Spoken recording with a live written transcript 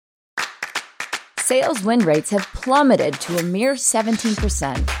sales win rates have plummeted to a mere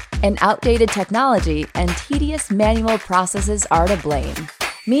 17%, and outdated technology and tedious manual processes are to blame.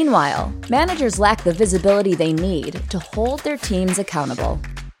 Meanwhile, managers lack the visibility they need to hold their teams accountable.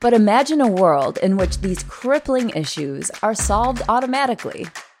 But imagine a world in which these crippling issues are solved automatically.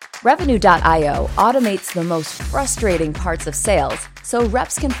 Revenue.io automates the most frustrating parts of sales so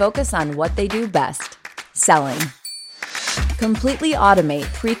reps can focus on what they do best: selling. Completely automate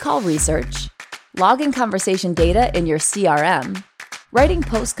pre-call research, logging conversation data in your CRM, writing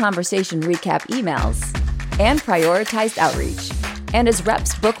post-conversation recap emails, and prioritized outreach. And as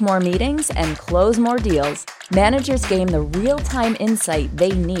reps book more meetings and close more deals, managers gain the real-time insight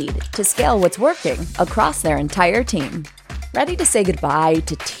they need to scale what's working across their entire team. Ready to say goodbye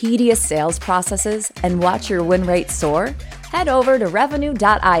to tedious sales processes and watch your win rate soar? Head over to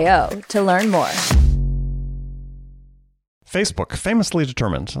Revenue.io to learn more. Facebook famously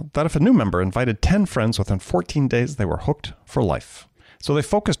determined that if a new member invited 10 friends within 14 days, they were hooked for life. So they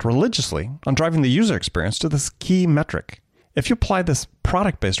focused religiously on driving the user experience to this key metric. If you apply this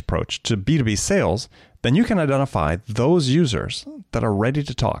product-based approach to B2B sales, then you can identify those users that are ready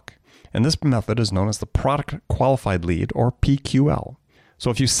to talk. And this method is known as the Product Qualified Lead, or PQL. So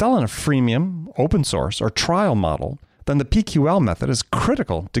if you sell in a freemium, open source, or trial model, then the PQL method is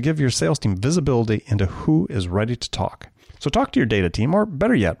critical to give your sales team visibility into who is ready to talk. So talk to your data team, or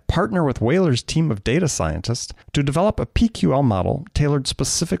better yet, partner with Whalar's team of data scientists to develop a PQL model tailored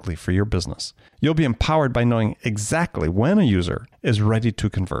specifically for your business. You'll be empowered by knowing exactly when a user is ready to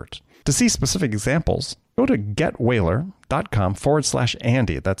convert. To see specific examples, go to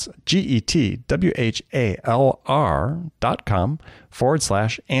getwhalar.com/Andy. That's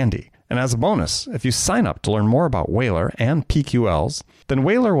GETWHALR.com/Andy. And as a bonus, if you sign up to learn more about Whalar and PQLs, then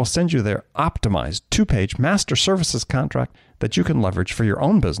Whalar will send you their optimized 2-page master services contract that you can leverage for your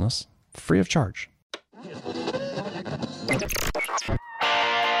own business free of charge.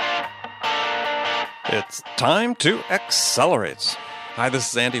 It's time to accelerate. Hi,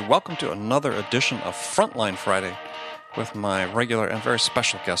 this is Andy. Welcome to another edition of Frontline Friday with my regular and very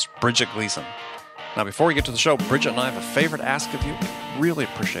special guest, Bridget Gleason. Now, before we get to the show, Bridget and I have a favor to ask of you. We'd really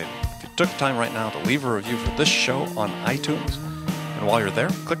appreciate it if you took time right now to leave a review for this show on iTunes. And while you're there,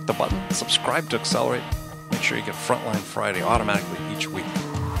 click the button, subscribe to Accelerate. Make sure you get Frontline Friday automatically each week.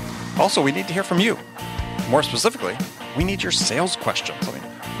 Also, we need to hear from you. More specifically, we need your sales questions. I mean,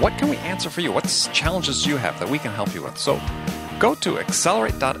 what can we answer for you? What challenges do you have that we can help you with? So go to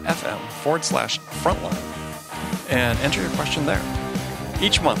accelerate.fm/frontline and enter your question there.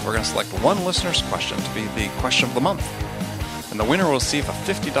 Each month, we're going to select one listener's question to be the question of the month. And the winner will receive a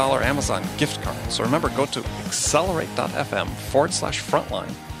 $50 Amazon gift card. So remember, go to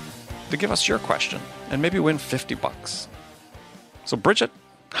accelerate.fm/frontline to give us your question and maybe win $50. So Bridget,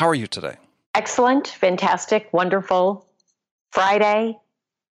 how are you today? Excellent, fantastic, wonderful. Friday.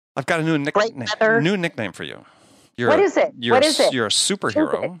 I've got a new nickname for you. What is it? What is it? You're a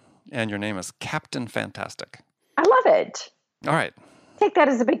superhero, and your name is Captain Fantastic. I love it. All right. Take that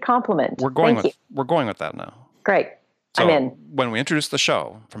as a big compliment. We're going with that now. Great. So I'm in. When we introduce the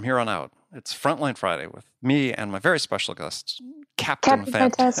show from here on out, it's Frontline Friday with me and my very special guest, Captain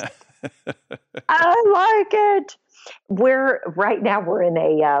Fantastic. I like it. We're in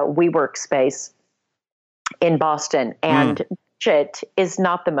a WeWork space in Boston, and Bridget is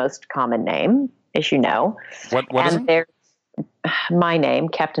not the most common name, as you know. What is it? My name,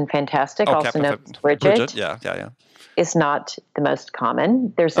 Captain Fantastic, also known as Bridget. Yeah. Is not the most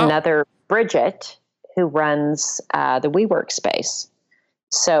common. There's another Bridget who runs the WeWork space.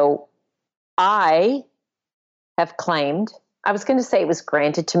 So I have claimed, I was going to say it was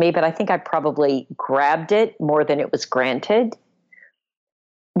granted to me, but I think I probably grabbed it more than it was granted.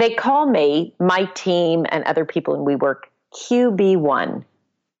 They call me, my team, and other people in WeWork, QB1.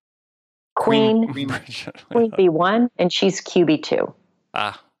 Queen B1, and she's QB2.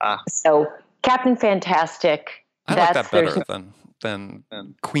 So Captain Fantastic. I like that better than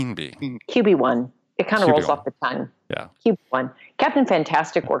Queen Bee. QB1. It kind of rolls off the tongue. Yeah. QB1. Captain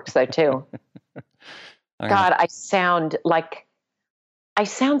Fantastic works though too. God, I sound so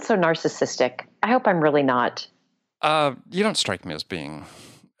narcissistic. I hope I'm really not. You don't strike me as being,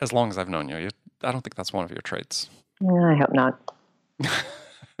 as long as I've known you, I don't think that's one of your traits. I hope not.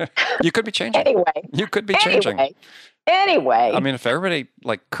 You could be changing. You could be changing. Anyway. I mean, if everybody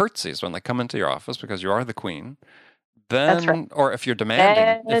curtsies when they come into your office because you are the queen, then, that's right. Or if you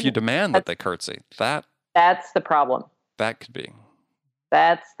demand that they curtsy, that's the problem. That could be.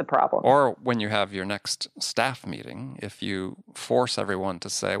 That's the problem. Or when you have your next staff meeting, if you force everyone to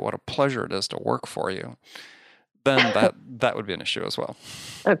say what a pleasure it is to work for you, then that would be an issue as well.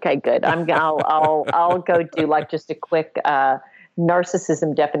 Okay, good. I'll go do like just a quick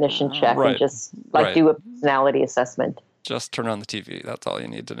narcissism definition check and just do a personality assessment. Just turn on the TV. That's all you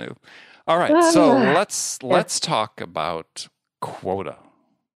need to do. All right, so let's talk about quota.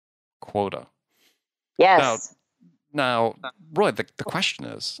 Quota. Yes. Now, really, the question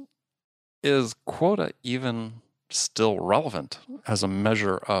is quota even still relevant as a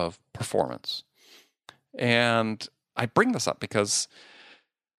measure of performance? And I bring this up because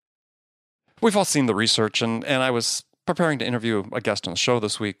we've all seen the research, and I was preparing to interview a guest on the show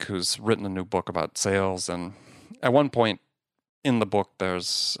this week who's written a new book about sales, and at one point in the book,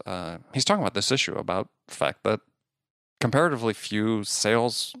 he's talking about this issue about the fact that comparatively few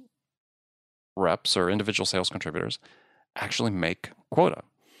sales reps or individual sales contributors actually make quota.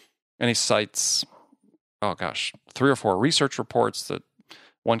 And he cites, 3 or 4 research reports that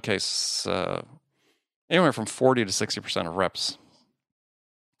one case, anywhere from 40 to 60% of reps,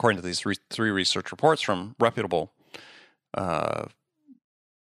 according to these 3 research reports from reputable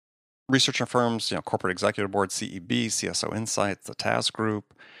research firms, Corporate Executive Board, CEB, CSO Insights, the TAS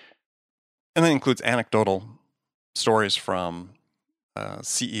Group, and then includes anecdotal stories from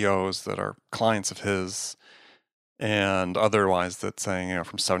CEOs that are clients of his, and otherwise that's saying,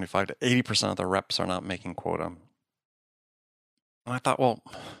 from 75 to 80% of the reps are not making quota. And I thought, well,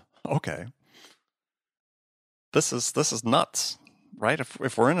 okay, this is nuts, right?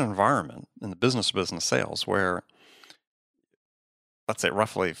 If we're in an environment in the business sales where, let's say,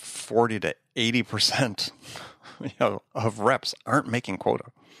 roughly 40 to 80% of reps aren't making quota,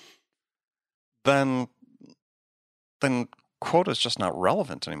 then quota is just not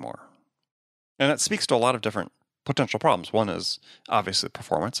relevant anymore. And it speaks to a lot of different potential problems. One is obviously the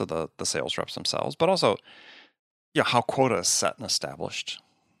performance of the sales reps themselves, but also how quota is set and established.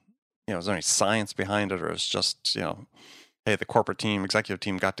 Is there any science behind it, or is just, hey, the corporate team, executive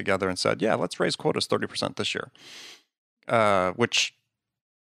team got together and said, yeah, let's raise quotas 30% this year, which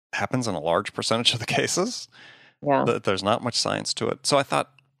happens in a large percentage of the cases. Yeah. There's not much science to it. So I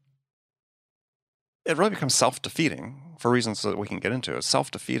thought it really becomes self-defeating for reasons that we can get into. It's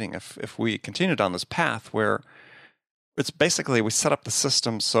self-defeating if we continue down this path where it's basically we set up the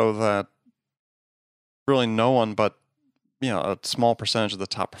system so that really no one but a small percentage of the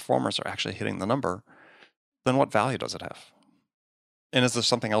top performers are actually hitting the number. Then what value does it have? And is there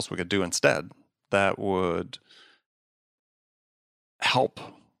something else we could do instead that would help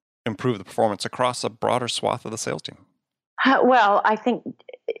improve the performance across a broader swath of the sales team? Well, I think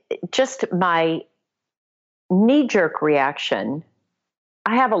just my knee-jerk reaction,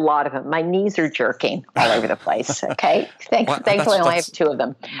 I have a lot of them. My knees are jerking all over the place, okay? Thankfully, I only have 2 of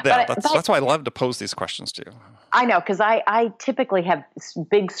them. Yeah, that's why I love to pose these questions to you. I know, because I typically have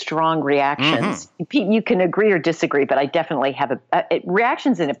big, strong reactions. Mm-hmm. You can agree or disagree, but I definitely have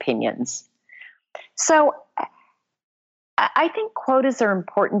reactions and opinions. So I think quotas are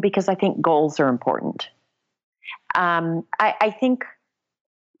important because I think goals are important. I think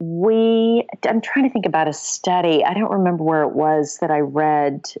I'm trying to think about a study. I don't remember where it was that I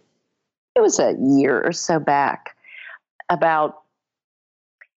read. It was a year or so back about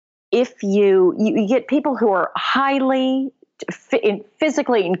if you get people who are highly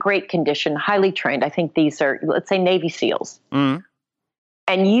physically in great condition, highly trained. I think these are, let's say, Navy SEALs. Mm-hmm.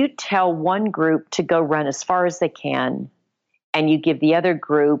 And you tell one group to go run as far as they can, and you give the other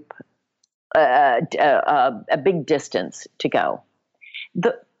group a big distance to go.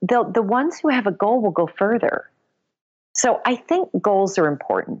 The ones who have a goal will go further. So I think goals are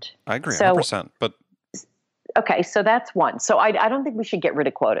important. I agree 100%. But okay, so that's one. So I don't think we should get rid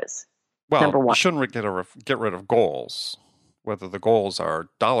of quotas. Well, number one. We shouldn't get rid of goals. Whether the goals are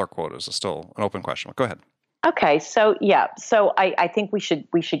dollar quotas is still an open question. But go ahead. Okay, so yeah, so I think we should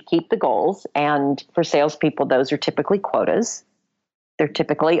keep the goals, and for salespeople, those are typically quotas. They're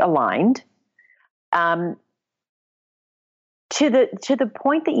typically aligned. To the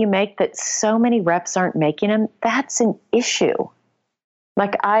point that you make that so many reps aren't making them, that's an issue.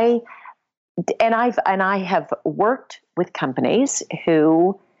 Like I have worked with companies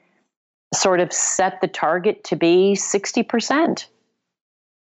who sort of set the target to be 60%,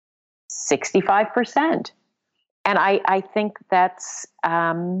 65%. And I think that's,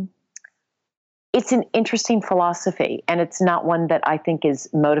 it's an interesting philosophy, and it's not one that I think is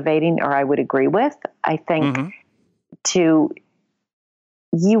motivating or I would agree with. I think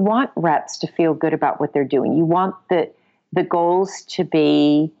you want reps to feel good about what they're doing. You want the goals to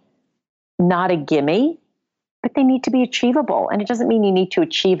be not a gimme, but they need to be achievable. And it doesn't mean you need to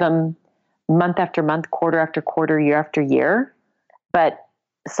achieve them month after month, quarter after quarter, year after year, but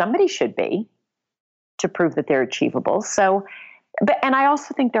somebody should be to prove that they're achievable. So, and I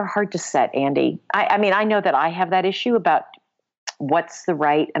also think they're hard to set, Andy. I mean, I know that I have that issue about what's the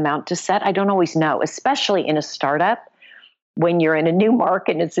right amount to set. I don't always know, especially in a startup when you're in a new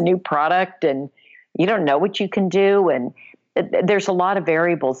market and it's a new product and you don't know what you can do. And there's a lot of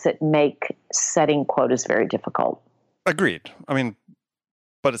variables that make setting quotas very difficult. Agreed. I mean,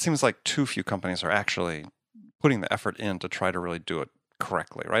 but it seems like too few companies are actually putting the effort in to try to really do it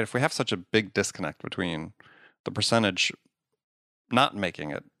correctly, right? If we have such a big disconnect between the percentage not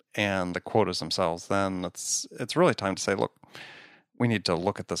making it and the quotas themselves, then it's really time to say, look, we need to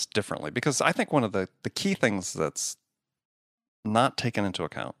look at this differently. Because I think one of the key things that's not taken into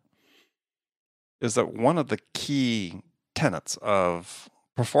account is that one of the key tenets of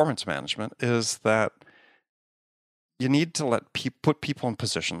performance management is that you need to put people in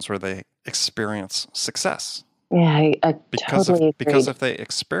positions where they experience success. Yeah, I totally agree. Because if they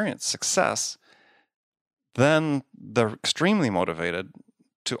experience success, then they're extremely motivated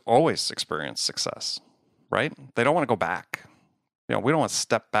to always experience success, right? They don't want to go back. We don't want to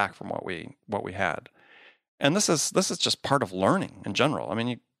step back from what we had. And this is just part of learning in general. I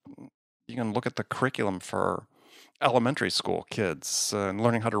mean, you can look at the curriculum for elementary school kids and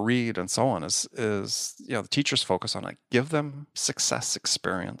learning how to read and so on is the teachers focus on it. Give them success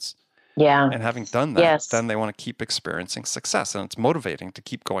experience. Yeah. And having done that, then they want to keep experiencing success, and it's motivating to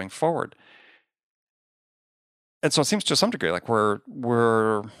keep going forward. And so it seems to some degree like we're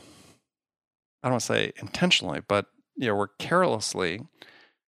I don't want to say intentionally, but we're carelessly,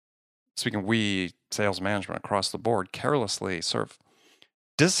 speaking we sales management across the board, carelessly sort of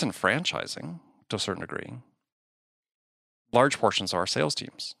disenfranchising to a certain degree large portions of our sales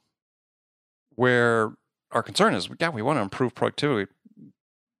teams, where our concern is, we want to improve productivity.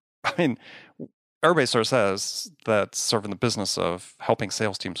 I mean, everybody sort of says that's sort of in the business of helping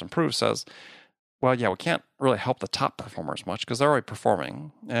sales teams improve says, well, we can't really help the top performers much because they're already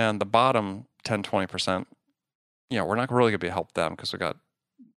performing. And the bottom 10, 20%, we're not really going to be able to help them because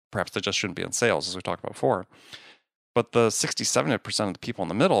perhaps they just shouldn't be in sales, as we talked about before. But the 60, 70% of the people in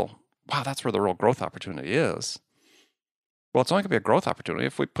the middle, wow, that's where the real growth opportunity is. Well, it's only going to be a growth opportunity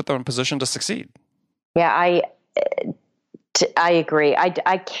if we put them in position to succeed. Yeah, I agree.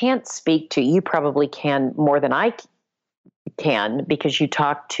 I can't speak to, you probably can more than I can because you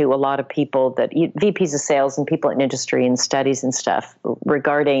talk to a lot of people VPs of sales and people in industry and studies and stuff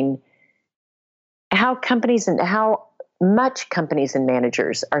regarding how companies and how much companies and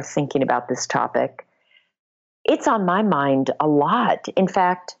managers are thinking about this topic. It's on my mind a lot. In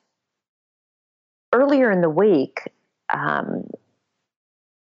fact, earlier in the week,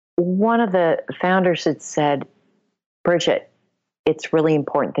 one of the founders had said, Bridget, it's really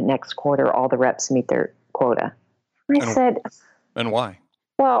important that next quarter all the reps meet their quota. I said, and why?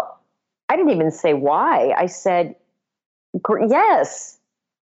 Well, I didn't even say why. I said, yes.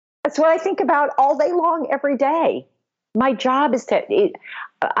 That's what I think about all day long, every day. My job is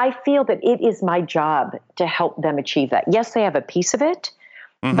I feel that it is my job to help them achieve that. Yes, they have a piece of it,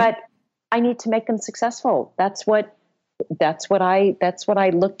 but I need to make them successful. That's what I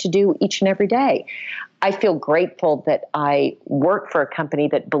look to do each and every day. I feel grateful that I work for a company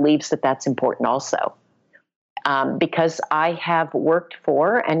that believes that that's important also. Because I have worked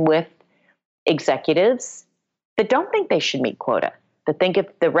for and with executives that don't think they should meet quota, that think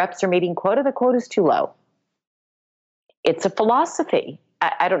if the reps are meeting quota, the quota is too low. It's a philosophy.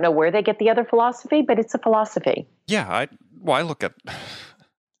 I don't know where they get the other philosophy, but it's a philosophy. Yeah, I look at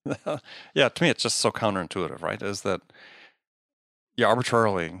to me it's just so counterintuitive, right? Is that you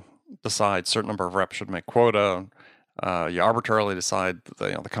arbitrarily decide certain number of reps should make quota. You arbitrarily decide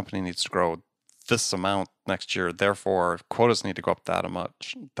that the company needs to grow this amount next year, therefore quotas need to go up that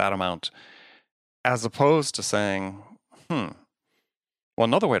amount, as opposed to saying, well,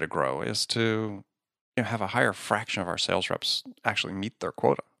 another way to grow is to have a higher fraction of our sales reps actually meet their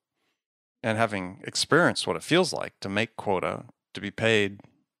quota. And having experienced what it feels like to make quota, to be paid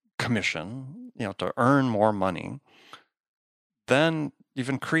commission, to earn more money, then you've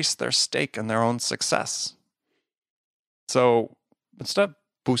increased their stake in their own success. So instead of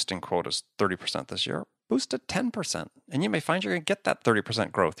boosting quotas 30% this year, boost it 10%. And you may find you're going to get that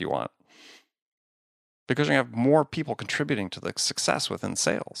 30% growth you want because you're going to have more people contributing to the success within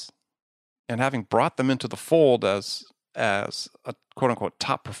sales. And having brought them into the fold as a quote-unquote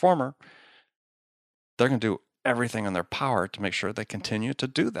top performer, they're going to do everything in their power to make sure they continue to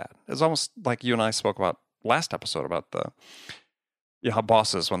do that. It's almost like you and I spoke about last episode about how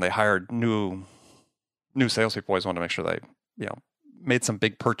bosses, when they hired new salespeople, always wanted to make sure they made some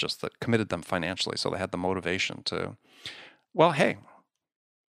big purchase that committed them financially, so they had the motivation to, well, hey,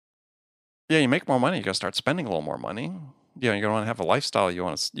 yeah, you make more money, you got to start spending a little more money. You don't want to have a lifestyle you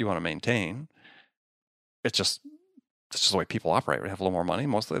want to maintain. It's just the way people operate. We have a little more money.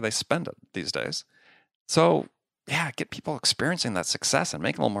 Mostly they spend it these days. So yeah, get people experiencing that success and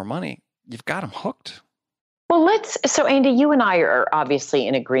making a little more money. You've got them hooked. Well, so Andy, you and I are obviously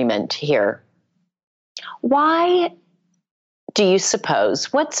in agreement here. Why do you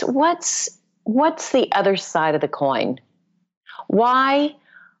suppose, what's the other side of the coin? Why?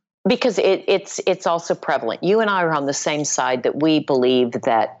 Because it's also prevalent. You and I are on the same side, that we believe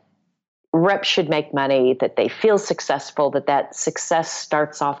that reps should make money, that they feel successful, that success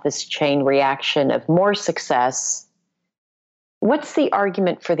starts off this chain reaction of more success. What's the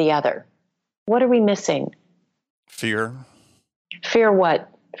argument for the other? What are we missing? Fear. Fear what?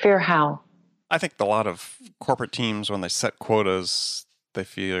 Fear how? I think a lot of corporate teams, when they set quotas, they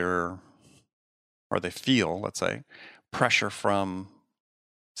feel, let's say, pressure from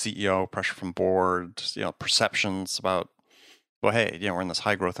CEO, pressure from board, perceptions about, well, hey, we're in this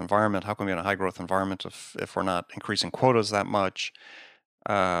high growth environment. How can we be in a high growth environment if we're not increasing quotas that much?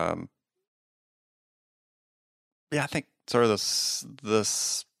 I think sort of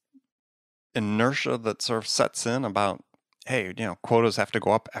this inertia that sort of sets in about, hey, quotas have to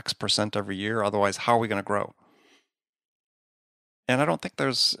go up X% every year. Otherwise, how are we going to grow? And I don't think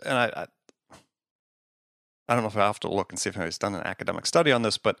there's, and I don't know if I have to look and see if anybody's done an academic study on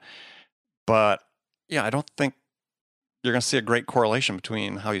this, but yeah, I don't think you're going to see a great correlation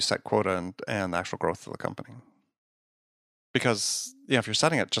between how you set quota and the actual growth of the company. Because if you're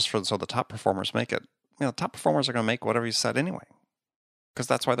setting it just so the top performers make it, the top performers are going to make whatever you set anyway, because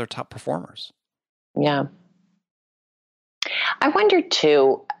that's why they're top performers. Yeah. I wonder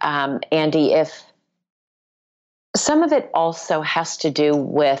too, Andy, if some of it also has to do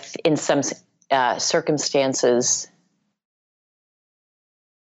with, in some circumstances,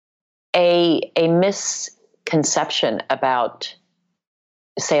 a misconception about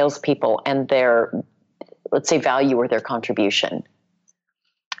salespeople and their, let's say, value or their contribution.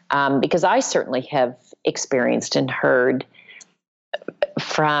 Because I certainly have experienced and heard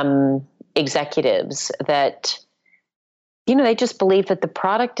from executives that, they just believe that the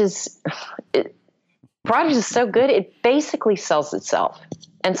product is so good, it basically sells itself.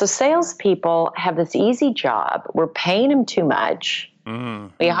 And so salespeople have this easy job. We're paying them too much.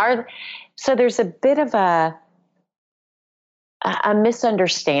 So there's a bit of a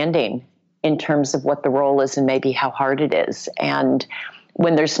misunderstanding in terms of what the role is and maybe how hard it is. And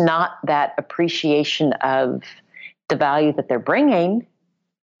when there's not that appreciation of the value that they're bringing,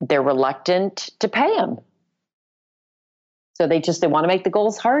 they're reluctant to pay them. So they want to make the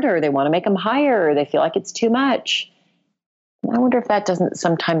goals harder. They want to make them higher. Or they feel like it's too much. I wonder if that doesn't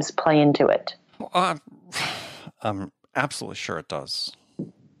sometimes play into it. I'm absolutely sure it does.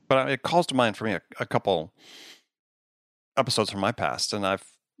 But it calls to mind for me a couple episodes from my past, and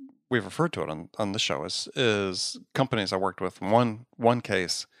we've referred to it on the show is companies I worked with. One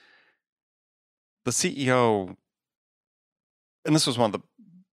case, the CEO, and this was one of the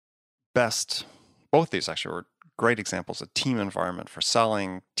best. Both these actually were great examples of team environment for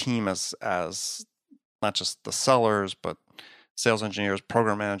selling. Team as not just the sellers, but sales engineers,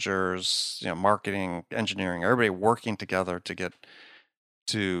 program managers, marketing, engineering, everybody working together to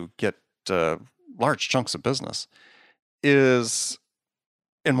get large chunks of business. Is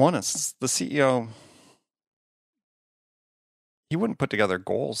in one instance, the CEO, he wouldn't put together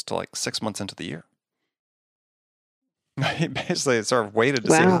goals till like 6 months into the year. He basically sort of waited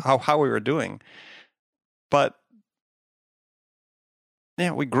to see how we were doing. But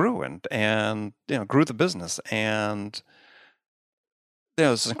we grew and grew the business, and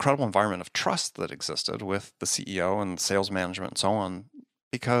there's this incredible environment of trust that existed with the CEO and sales management and so on,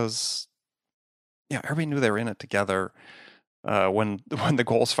 because everybody knew they were in it together. When the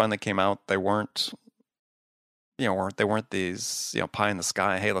goals finally came out, they weren't these pie in the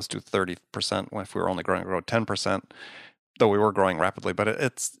sky. Hey, let's do 30% if we were only growing 10%, though we were growing rapidly. But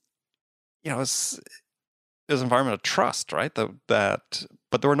it's an environment of trust, right? But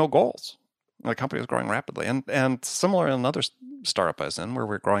there were no goals. The company was growing rapidly, and similar in another startup I was in where we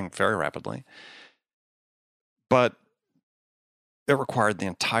were growing very rapidly, but it required the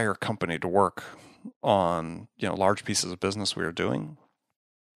entire company to work on large pieces of business we were doing.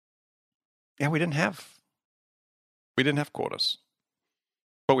 We didn't have quotas,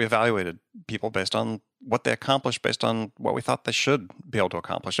 but we evaluated people based on what they accomplished, based on what we thought they should be able to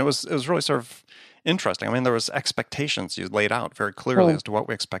accomplish. And it was really sort of interesting. I mean, there was expectations you laid out very clearly as to what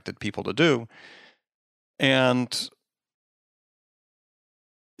we expected people to do, and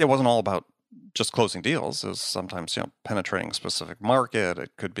it wasn't all about just closing deals. It was sometimes penetrating a specific market.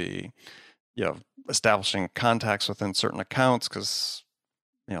 It could be establishing contacts within certain accounts, because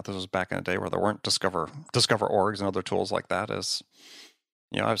this was back in a day where there weren't Discover orgs and other tools like that. As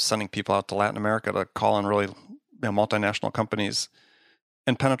I was sending people out to Latin America to call on really multinational companies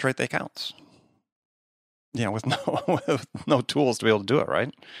and penetrate the accounts. With no tools to be able to do it,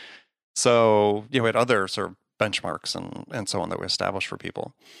 right? So we had other sort of benchmarks and so on that we established for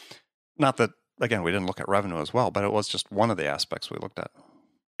people. Not that, again, we didn't look at revenue as well, but it was just one of the aspects we looked at.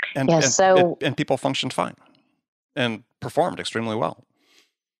 And people functioned fine and performed extremely well.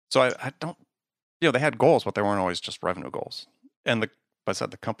 So I don't, they had goals, but they weren't always just revenue goals. And I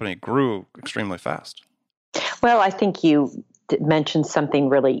said the company grew extremely fast. Well, I think you mentioned something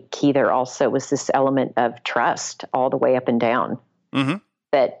really key there also, was this element of trust all the way up and down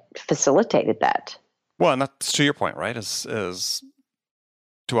that facilitated that. Well, and that's to your point, right? Is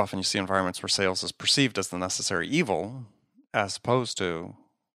too often you see environments where sales is perceived as the necessary evil, as opposed to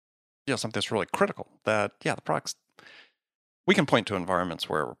something that's really critical. That the products, we can point to environments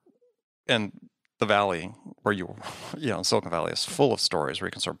where, and the Valley, where Silicon Valley is full of stories where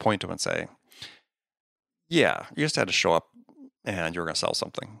you can sort of point to and say, you just had to show up and you were going to sell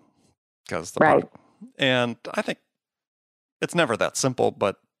something because the product. And I think it's never that simple,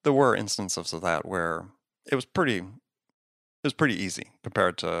 but there were instances of that where it was pretty easy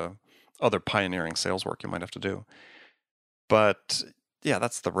compared to other pioneering sales work you might have to do. But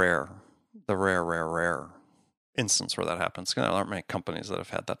that's the rare instance where that happens. There aren't many companies that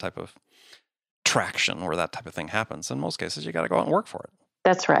have had that type of traction where that type of thing happens. In most cases, you got to go out and work for it.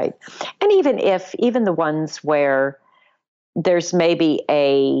 That's right. And even the ones where there's maybe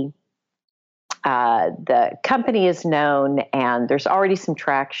the company is known and there's already some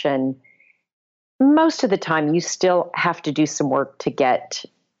traction, most of the time you still have to do some work to get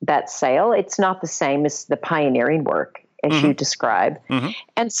that sale. It's not the same as the pioneering work as you describe.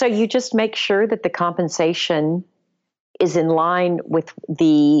 And so you just make sure that the compensation is in line with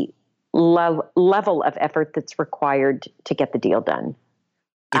the level of effort that's required to get the deal done.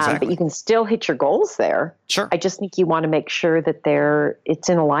 Exactly. But you can still hit your goals there. Sure. I just think you want to make sure that it's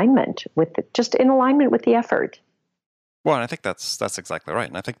in alignment with the effort. Well, and I think that's exactly right.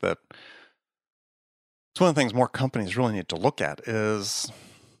 And I think that it's one of the things more companies really need to look at is,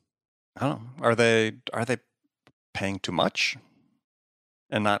 I don't know, are they paying too much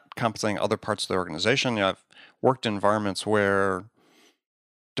and not compensating other parts of the organization? I've worked in environments where,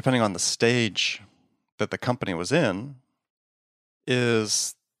 depending on the stage that the company was in,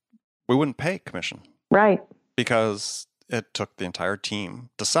 we wouldn't pay commission. Right. Because it took the entire team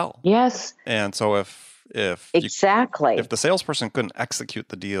to sell. Yes. And so if exactly, if the salesperson couldn't execute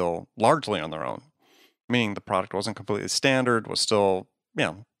the deal largely on their own, meaning the product wasn't completely standard, was still,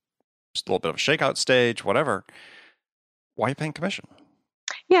 just a little bit of a shakeout stage, whatever, why are you paying commission?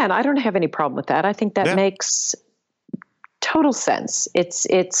 Yeah, and I don't have any problem with that. I think that makes total sense.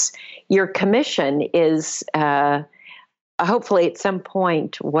 It's your commission is hopefully at some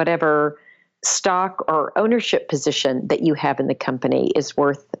point, whatever stock or ownership position that you have in the company is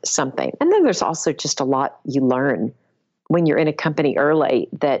worth something. And then there's also just a lot you learn when you're in a company early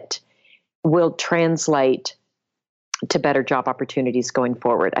that will translate to better job opportunities going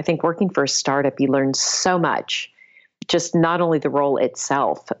forward. I think working for a startup, you learn so much, just not only the role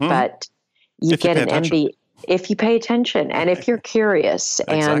itself, but you get an MBA if you pay attention and if you're curious.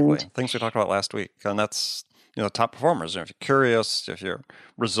 Exactly. And things we talked about last week. And that's, top performers. If you're curious, if you're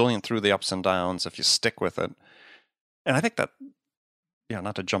resilient through the ups and downs, if you stick with it. And I think that,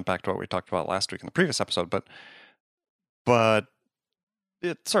 not to jump back to what we talked about last week in the previous episode, but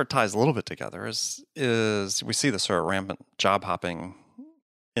it sort of ties a little bit together is we see this sort of rampant job hopping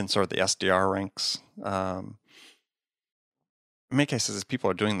in sort of the SDR ranks. In many cases, people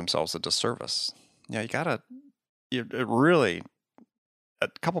are doing themselves a disservice. It really,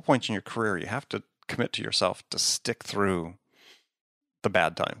 at a couple points in your career, you have to commit to yourself to stick through the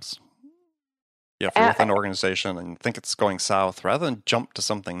bad times. If you're with an organization and think it's going south, rather than jump to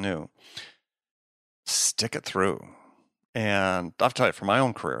something new, stick it through. And I'll tell you, for my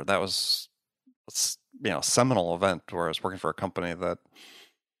own career, that was, a seminal event where I was working for a company that,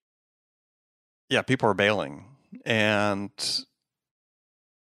 people were bailing. And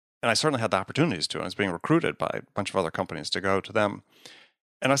I certainly had the opportunities to. I was being recruited by a bunch of other companies to go to them.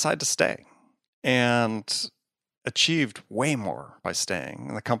 And I decided to stay and achieved way more by staying.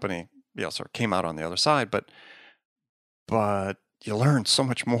 And the company, sort of came out on the other side. But you learn so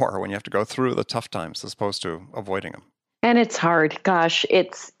much more when you have to go through the tough times as opposed to avoiding them. And it's hard. Gosh,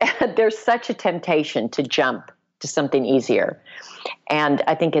 there's such a temptation to jump to something easier. And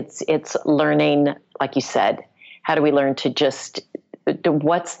I think it's learning, like you said, how do we learn to just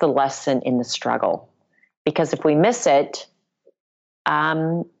what's the lesson in the struggle? Because if we miss it,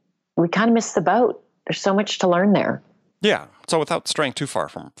 we kind of miss the boat. There's so much to learn there. Yeah. So without straying too far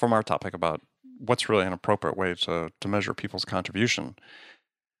from our topic about what's really an appropriate way to measure people's contribution,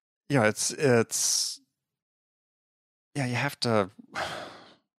 it's you have to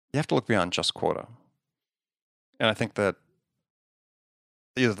look beyond just quota. And I think that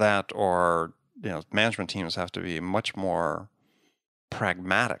either that or management teams have to be much more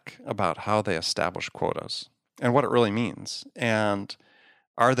pragmatic about how they establish quotas and what it really means. And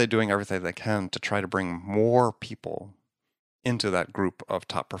are they doing everything they can to try to bring more people into that group of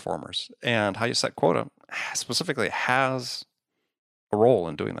top performers? And how you set quota specifically has a role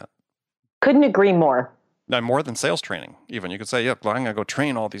in doing that. Couldn't agree more. Now, more than sales training, even. You could say, yeah, I'm going to go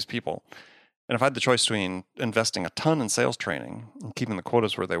train all these people. And if I had the choice between investing a ton in sales training and keeping the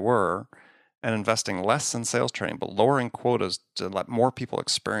quotas where they were, and investing less in sales training, but lowering quotas to let more people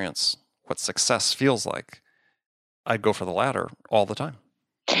experience what success feels like, I'd go for the latter all the time.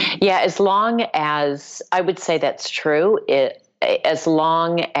 Yeah, as long as, I would say that's true, as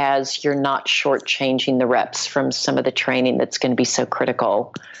long as you're not shortchanging the reps from some of the training that's going to be so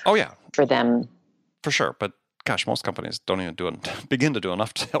critical. Oh, yeah. For them. For sure. But gosh, most companies don't even begin to do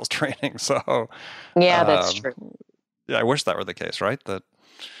enough sales training. So yeah, that's true. Yeah, I wish that were the case, right?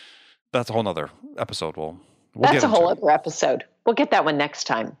 That's a whole nother episode. That's a whole other episode. We'll get that one next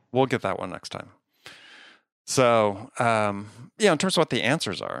time. We'll get that one next time. So, in terms of what the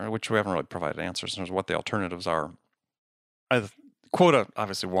answers are, which we haven't really provided answers in terms of what the alternatives are. Quota,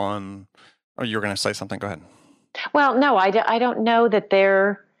 obviously, one. Oh, you're going to say something? Go ahead. Well, no, I don't know that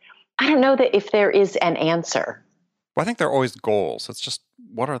I don't know that if there is an answer. Well, I think there are always goals. It's just,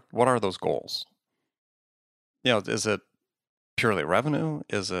 what are those goals? Is it purely revenue?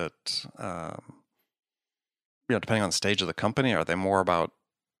 Is it, depending on the stage of the company, are they more about,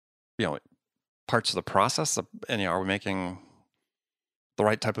 parts of the process? And are we making the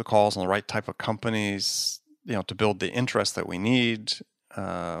right type of calls and the right type of companies, to build the interest that we need?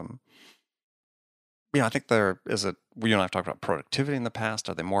 I think you and I have talked about productivity in the past.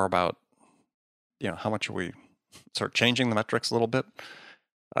 Are they more about, how much are we sort of changing the metrics a little bit?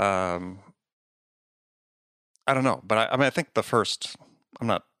 I don't know, but I think the first,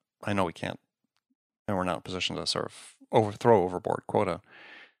 I know we can't, and we're not in a position to sort of throw overboard quota.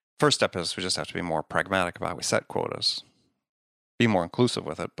 First step is we just have to be more pragmatic about how we set quotas, be more inclusive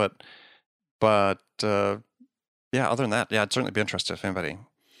with it. But other than that, I'd certainly be interested if anybody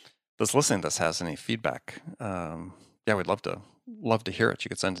that's listening to this has any feedback. We'd love to hear it. You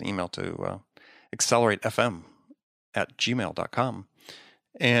could send an email to acceleratefm@gmail.com,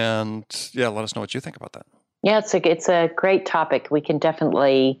 and let us know what you think about that. Yeah, it's a great topic. We can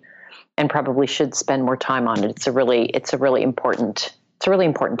definitely and probably should spend more time on it. It's a really important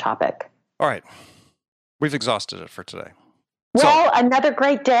topic. All right, we've exhausted it for today. Well, another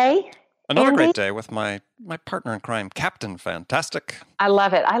great day. Another great day with my partner in crime, Captain Fantastic. I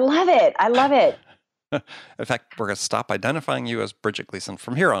love it. In fact, we're going to stop identifying you as Bridget Gleason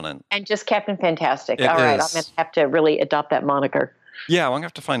from here on in. And just Captain Fantastic. All right, I'm going to have to really adopt that moniker. Yeah, I'm going to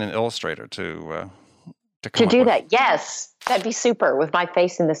have to find an illustrator to do that. Yes, that'd be super with my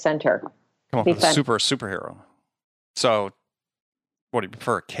face in the center. Come up with a superhero. So, what do you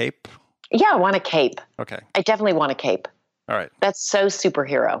prefer, a cape? Yeah, I want a cape. Okay. I definitely want a cape. All right. That's so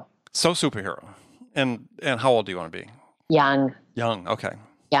superhero. So superhero. And how old do you want to be? Young. Young, okay.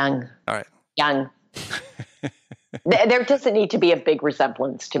 Young. All right. Young. There doesn't need to be a big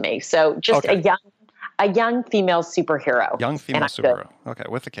resemblance to me. So just a young female superhero. Young female superhero. Okay,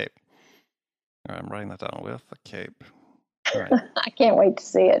 with a cape. All right, I'm writing that down, with a cape. All right. I can't wait to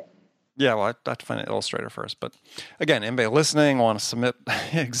see it. Yeah, well, I have to find an illustrator first. But again, anybody listening want to submit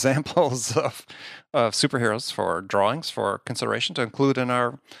examples of superheroes for drawings for consideration to include in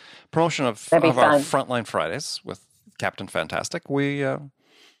our promotion of our Frontline Fridays with Captain Fantastic. We'll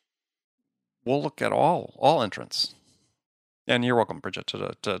look at all entrants. And you're welcome, Bridget,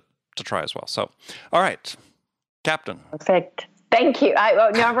 to try as well. So, all right, Captain. Perfect. Thank you.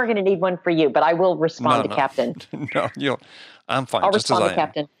 Now we're going to need one for you, but I will respond to Captain. No, I'm fine. I'll just respond as to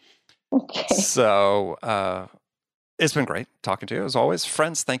Captain. Okay. So it's been great talking to you as always.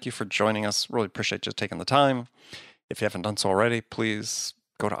 Friends, thank you for joining us. Really appreciate you taking the time. If you haven't done so already, please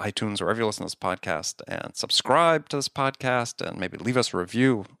go to iTunes or wherever you listen to this podcast and subscribe to this podcast and maybe leave us a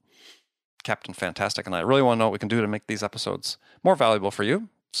review. Captain Fantastic and I really want to know what we can do to make these episodes more valuable for you.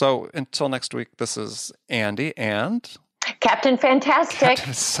 So until next week, this is Andy and Captain Fantastic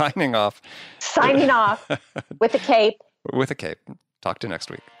signing off. Signing off with a cape. With a cape. Talk to you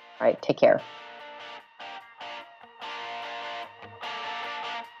next week. All right, take care.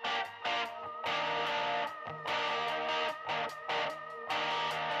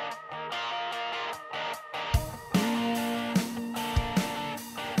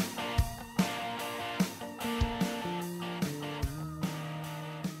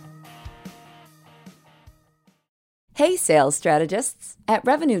 Hey, sales strategists! At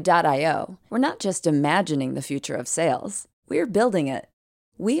Revenue.io, we're not just imagining the future of sales, we're building it.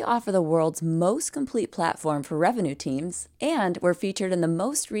 We offer the world's most complete platform for revenue teams, and we're featured in the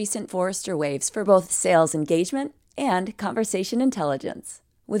most recent Forrester Waves for both sales engagement and conversation intelligence.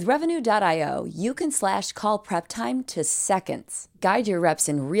 With Revenue.io, you can slash call prep time to seconds, guide your reps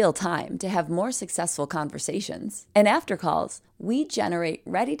in real time to have more successful conversations. And after calls, we generate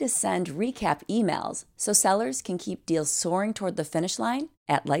ready-to-send recap emails so sellers can keep deals soaring toward the finish line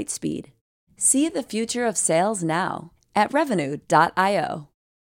at light speed. See the future of sales now at Revenue.io.